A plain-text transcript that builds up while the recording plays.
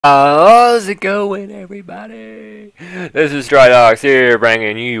How's it going, everybody? This is Stridox here,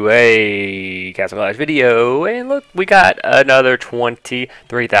 bringing you a Castle Clash video, and look, we got another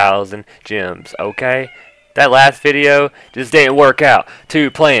 23,000 gems, okay? That last video just didn't work out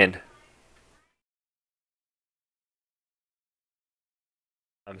to plan.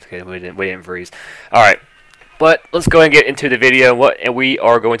 I'm just kidding, we didn't freeze. Alright, but let's go ahead and get into the video. What we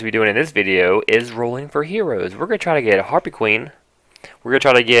are going to be doing in this video is rolling for heroes. We're going to try to get a Harpy Queen. We're going to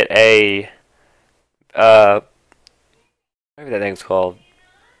try to get a whatever that thing's called,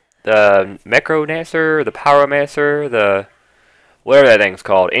 the Necromancer, the Pyromancer, the whatever that thing's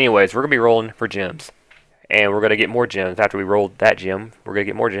called. Anyways, we're gonna be rolling for gems, and we're gonna get more gems after we rolled that gem. We're gonna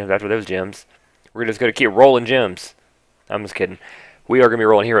get more gems after those gems. We're just gonna keep rolling gems. I'm just kidding. We are gonna be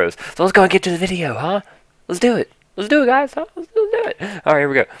rolling heroes. So let's go and get to the video, huh? Let's do it. Let's do it, guys. Huh? Let's do it. All right, here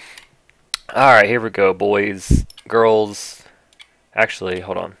we go. All right, here we go, boys, girls. Actually,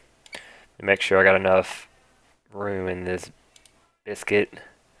 hold on. Let me make sure I got enough room in this biscuit.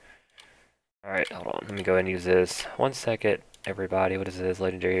 Alright, hold on. Let me go ahead and use this. 1 second, everybody. What is this?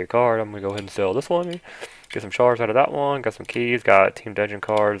 Legendary card. I'm going to go ahead and sell this one. Get some shards out of that one. Got some keys. Got team dungeon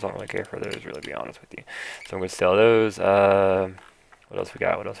cards. I don't really care for those, really, to be honest with you. So I'm going to sell those. What else we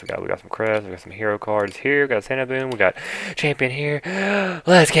got? What else we got? We got some crests. We got some hero cards here. We got a Santa Boom. We got champion here.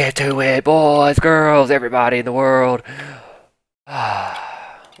 Let's get to it, boys, girls, everybody in the world.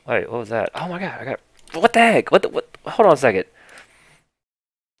 Wait, what was that? Oh my god, I got... What the heck? What? Hold on a second.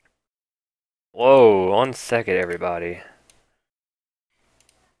 Whoa, 1 second, everybody.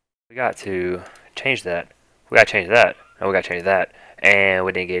 We got to change that. We got to change that. And we got to change that. And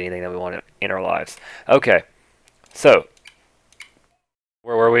we didn't get anything that we wanted in our lives. Okay, so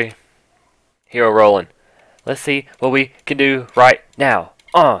where were we? Hero rolling. Let's see what we can do right now.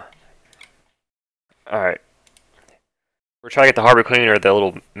 Alright. We're trying to get the Harpy Queen or the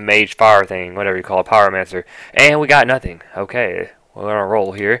little mage fire thing, whatever you call it, Pyromancer. And we got nothing. Okay, we're on a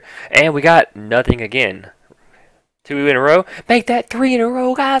roll here. And we got nothing again. 2 in a row. Make that 3 in a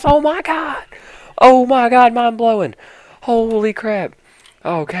row, guys. Oh my god. Oh my god, mind blowing. Holy crap.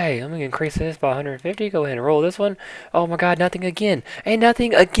 Okay, I'm going to increase this by 150. Go ahead and roll this one. Oh my god, nothing again. And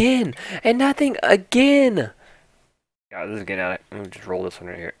nothing again. And nothing again. God, this is getting out of it. Let me just roll this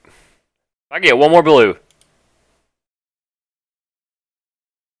one right here. I get one more blue.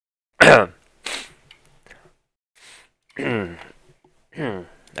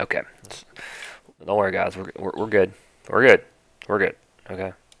 Okay. Don't worry, guys. We're good. We're good. We're good.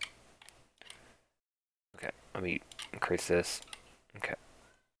 Okay. Okay. Let me increase this. Okay.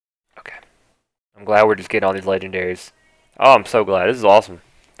 Okay. I'm glad we're just getting all these legendaries. Oh, I'm so glad. This is awesome.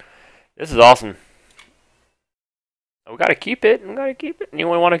 This is awesome. We gotta keep it. We gotta keep it.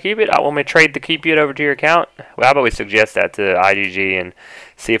 Anyone want to keep it? I want me to trade to keep it over to your account. Well, how about we suggest that to IGG and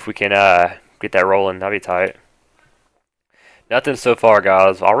see if we can get that rolling. That'd be tight. Nothing so far,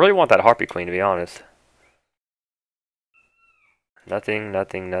 guys. I really want that Harpy Queen, to be honest. Nothing,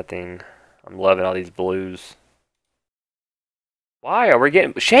 nothing, nothing. I'm loving all these blues. Why are we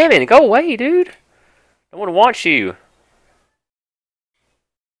getting... Shaman, go away, dude. No one wants you.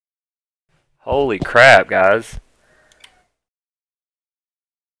 Holy crap, guys.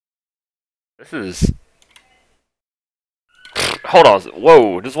 This is... Hold on.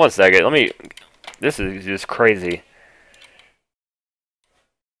 Whoa, just 1 second. Let me... This is just crazy.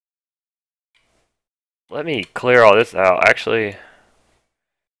 Let me clear all this out. Actually...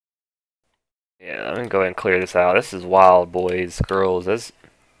 Yeah, I'm gonna go ahead and clear this out. This is wild, boys, girls.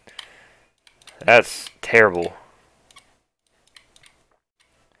 That's terrible.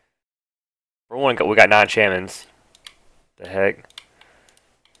 For one, we got 9 shamans. The heck?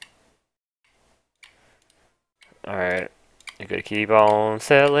 Alright. You gotta keep on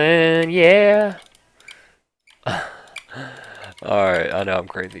selling, yeah. Alright, I know I'm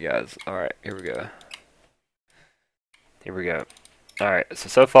crazy, guys. Alright, here we go. Here we go. Alright,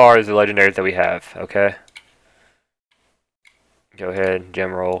 so far is the legendaries that we have, okay? Go ahead,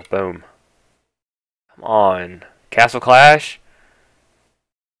 gem roll, boom. Come on. Castle Clash?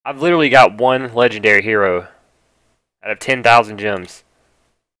 I've literally got 1 legendary hero out of 10,000 gems.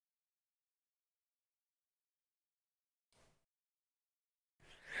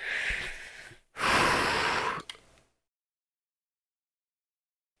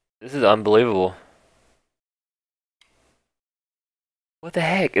 This is unbelievable. What the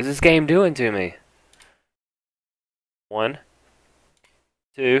heck is this game doing to me? 1,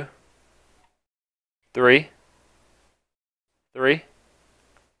 2, 3, 3.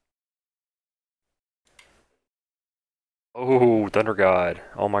 Oh, Thunder God.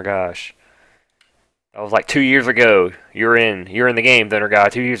 Oh my gosh. That was like 2 years ago. You're in the game, Thunder Guy.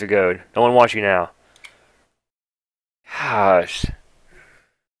 2 years ago. No one wants you now. Gosh,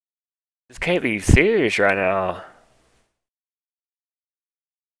 this can't be serious right now.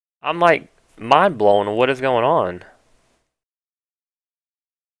 I'm like mind blown on what is going on.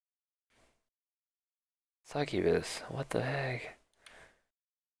 Succubus, what the heck?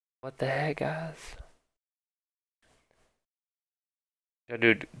 What the heck, guys?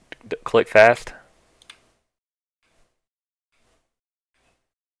 Dude, click fast.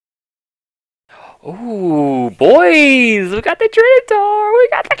 Ooh, boys! We got the Trinitar! We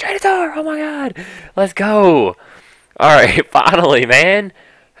got the Trinitar! Oh my god! Let's go! Alright, finally, man!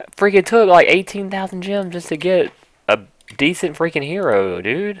 Freaking took like 18,000 gems just to get a decent freaking hero,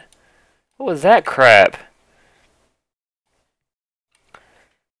 dude. What was that crap? Let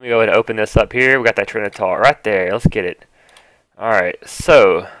me go ahead and open this up here. We got that Trinitar right there. Let's get it. Alright,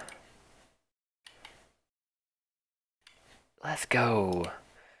 so. Let's go.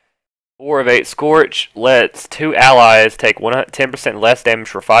 4 of 8 Scorch lets 2 allies take 10% less damage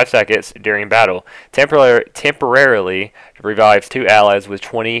for 5 seconds during battle. Temporarily revives 2 allies with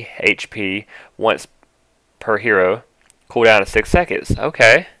 20 HP once per hero. Cooldown of 6 seconds.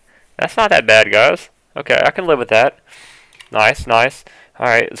 Okay. That's not that bad, guys. Okay, I can live with that. Nice, nice.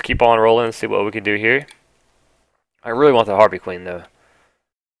 Alright, let's keep on rolling and see what we can do here. I really want the Harpy Queen, though.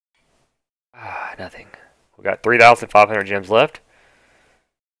 Ah, nothing. We got 3,500 gems left.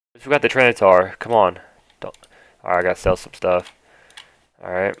 We got the Trinitar. Come on. Don't. Alright, I gotta sell some stuff.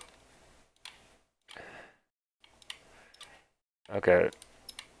 Alright. Okay.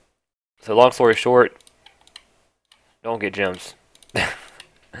 So, long story short, don't get gems.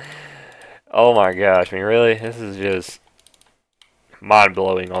 Oh my gosh, I mean, really? This is just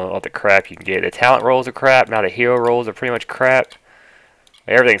mind-blowing on all the crap you can get. The talent rolls are crap. Now the hero rolls are pretty much crap.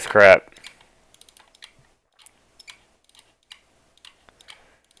 Everything's crap.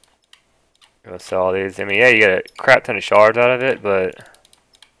 Gonna sell all these. I mean, yeah, you get a crap ton of shards out of it, but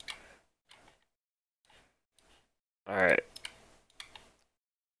alright.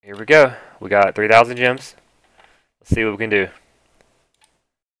 Here we go. We got 3,000 gems. Let's see what we can do.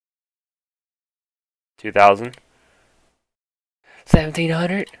 2,000.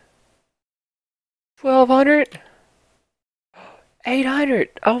 1,700. 1,200. 800.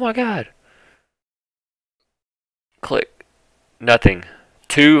 Oh my god. Click. Nothing.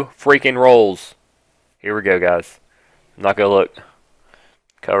 2 freaking rolls. Here we go, guys. I'm not gonna look.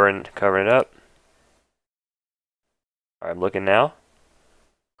 Covering it up. Alright, I'm looking now.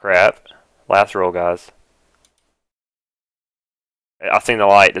 Crap. Last roll, guys. I've seen the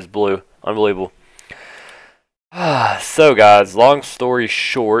light. It's blue. Unbelievable. So, guys, long story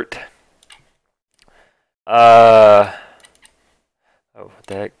short. Oh, what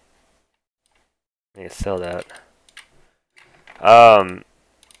the heck? I need to sell that.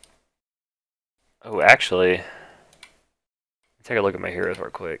 Oh, actually, take a look at my heroes real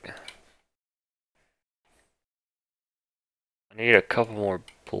quick. I need a couple more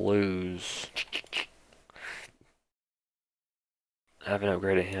blues. I haven't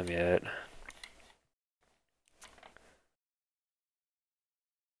upgraded him yet.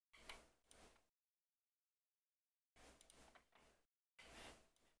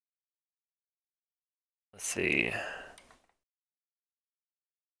 Let's see.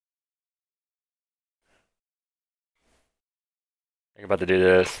 I'm about to do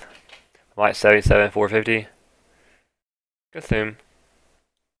this. Might 77, 450. Assume.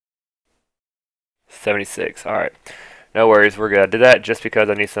 76. Alright. No worries, we're good. I did that just because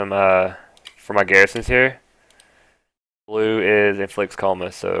I need some for my garrisons here. Blue is inflicts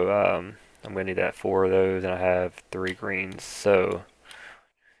coma, so I'm gonna need that 4 of those, and I have 3 greens, so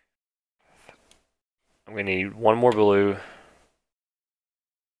I'm gonna need 1 more blue.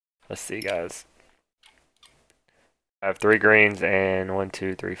 Let's see, guys. I have 3 greens and 1,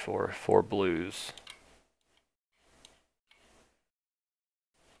 2, 3, 4 blues.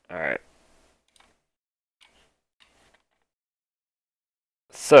 Alright.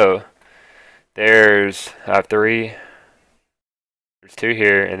 So, I have 3. There's 2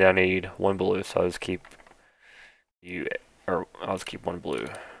 here, and then I need 1 blue, so I'll just keep I'll just keep 1 blue.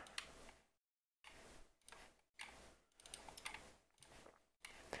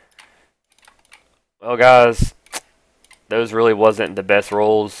 Well, guys, those really wasn't the best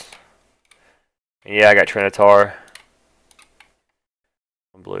rolls. Yeah, I got Trinitar.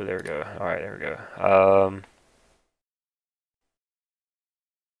 1 blue, there we go. Alright, there we go.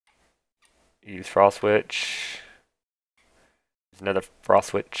 Use Frost Switch. Use another Frost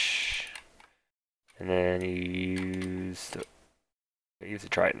Switch. And then use the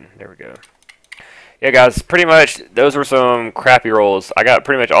Triton. There we go. Yeah, guys, pretty much those were some crappy rolls. I got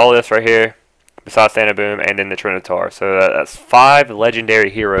pretty much all of this right here, besides Santa Boom and then the Trinitar. So that's 5 legendary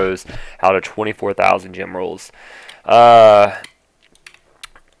heroes out of 24,000 gem rolls.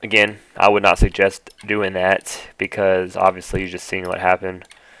 Again, I would not suggest doing that because obviously you just seen what happened.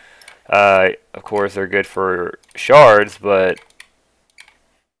 Of course, they're good for shards, but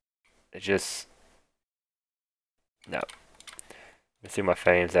it just no. Let's see my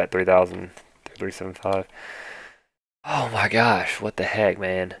fame's at 3,375. Oh my gosh, what the heck,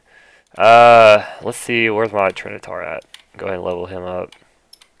 man? Let's see, where's my Trinitar at? Go ahead and level him up.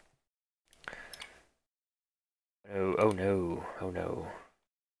 Oh, oh no, oh no.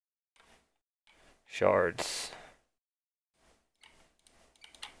 Shards.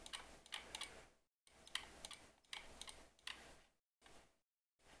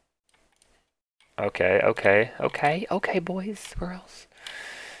 Okay, boys, girls.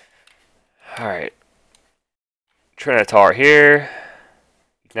 Alright. Trinitar here.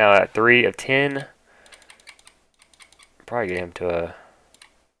 He's now at 3 of 10. Probably get him to a...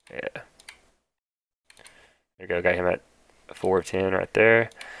 Yeah. There you go, got him at 4 of 10 right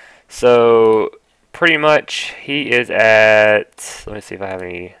there. So, pretty much, he is at... Let me see if I have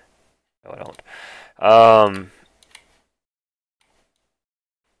any... No, I don't.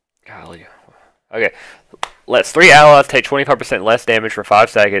 Golly. Okay. Lets 3 allies take 25% less damage for 5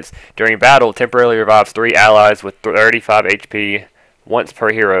 seconds. During battle, temporarily revives 3 allies with 35 HP once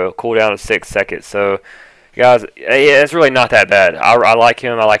per hero. Cooldown of 6 seconds. So, guys, yeah, it's really not that bad. I like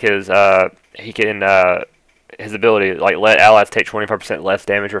him. I like his, he can, his ability, like, let allies take 25% less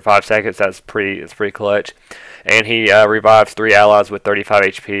damage for 5 seconds. It's pretty clutch. And he, revives 3 allies with 35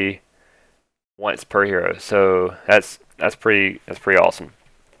 HP once per hero. So, that's pretty awesome.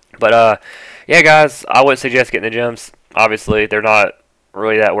 But, yeah, guys, I would suggest getting the gems. Obviously, they're not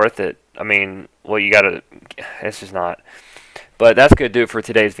really that worth it. I mean, well, you gotta, it's just not. But that's going to do it for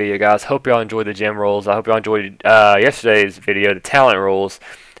today's video, guys. Hope y'all enjoyed the gem rolls. I hope y'all enjoyed yesterday's video, the talent rolls.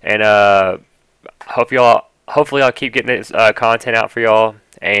 And hopefully y'all keep getting this content out for y'all.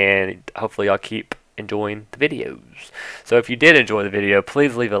 And hopefully y'all keep enjoying the videos. So if you did enjoy the video,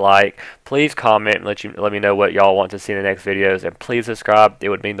 please leave a like, please comment and let me know what y'all want to see in the next videos, and please subscribe. It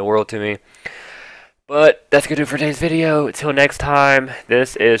would mean the world to me. But that's gonna do it for today's video. Until next time,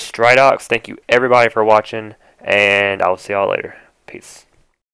 this is Stridox. Thank you everybody for watching, and I will see y'all later. Peace.